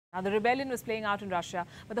Now, the rebellion was playing out in Russia,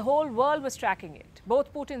 but the whole world was tracking it.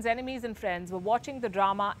 Both Putin's enemies and friends were watching the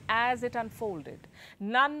drama as it unfolded.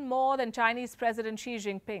 None more than Chinese President Xi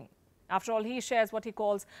Jinping. After all, he shares what he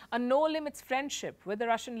calls a no-limits friendship with the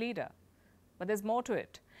Russian leader. But there's more to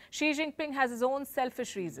it. Xi Jinping has his own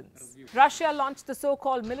selfish reasons. Russia launched the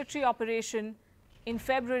so-called military operation in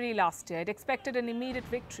February last year. It expected an immediate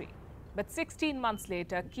victory. But 16 months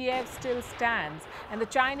later, Kiev still stands, and the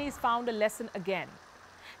Chinese found a lesson again.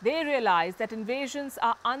 They realize that invasions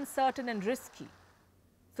are uncertain and risky.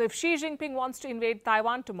 So if Xi Jinping wants to invade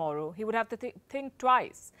Taiwan tomorrow, he would have to think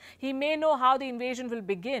twice. He may know how the invasion will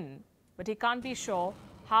begin, but he can't be sure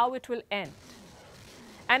how it will end.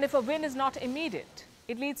 And if a win is not immediate,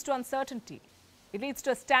 it leads to uncertainty. It leads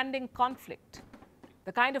to a standing conflict.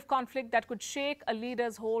 The kind of conflict that could shake a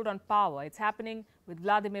leader's hold on power. It's happening with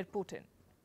Vladimir Putin.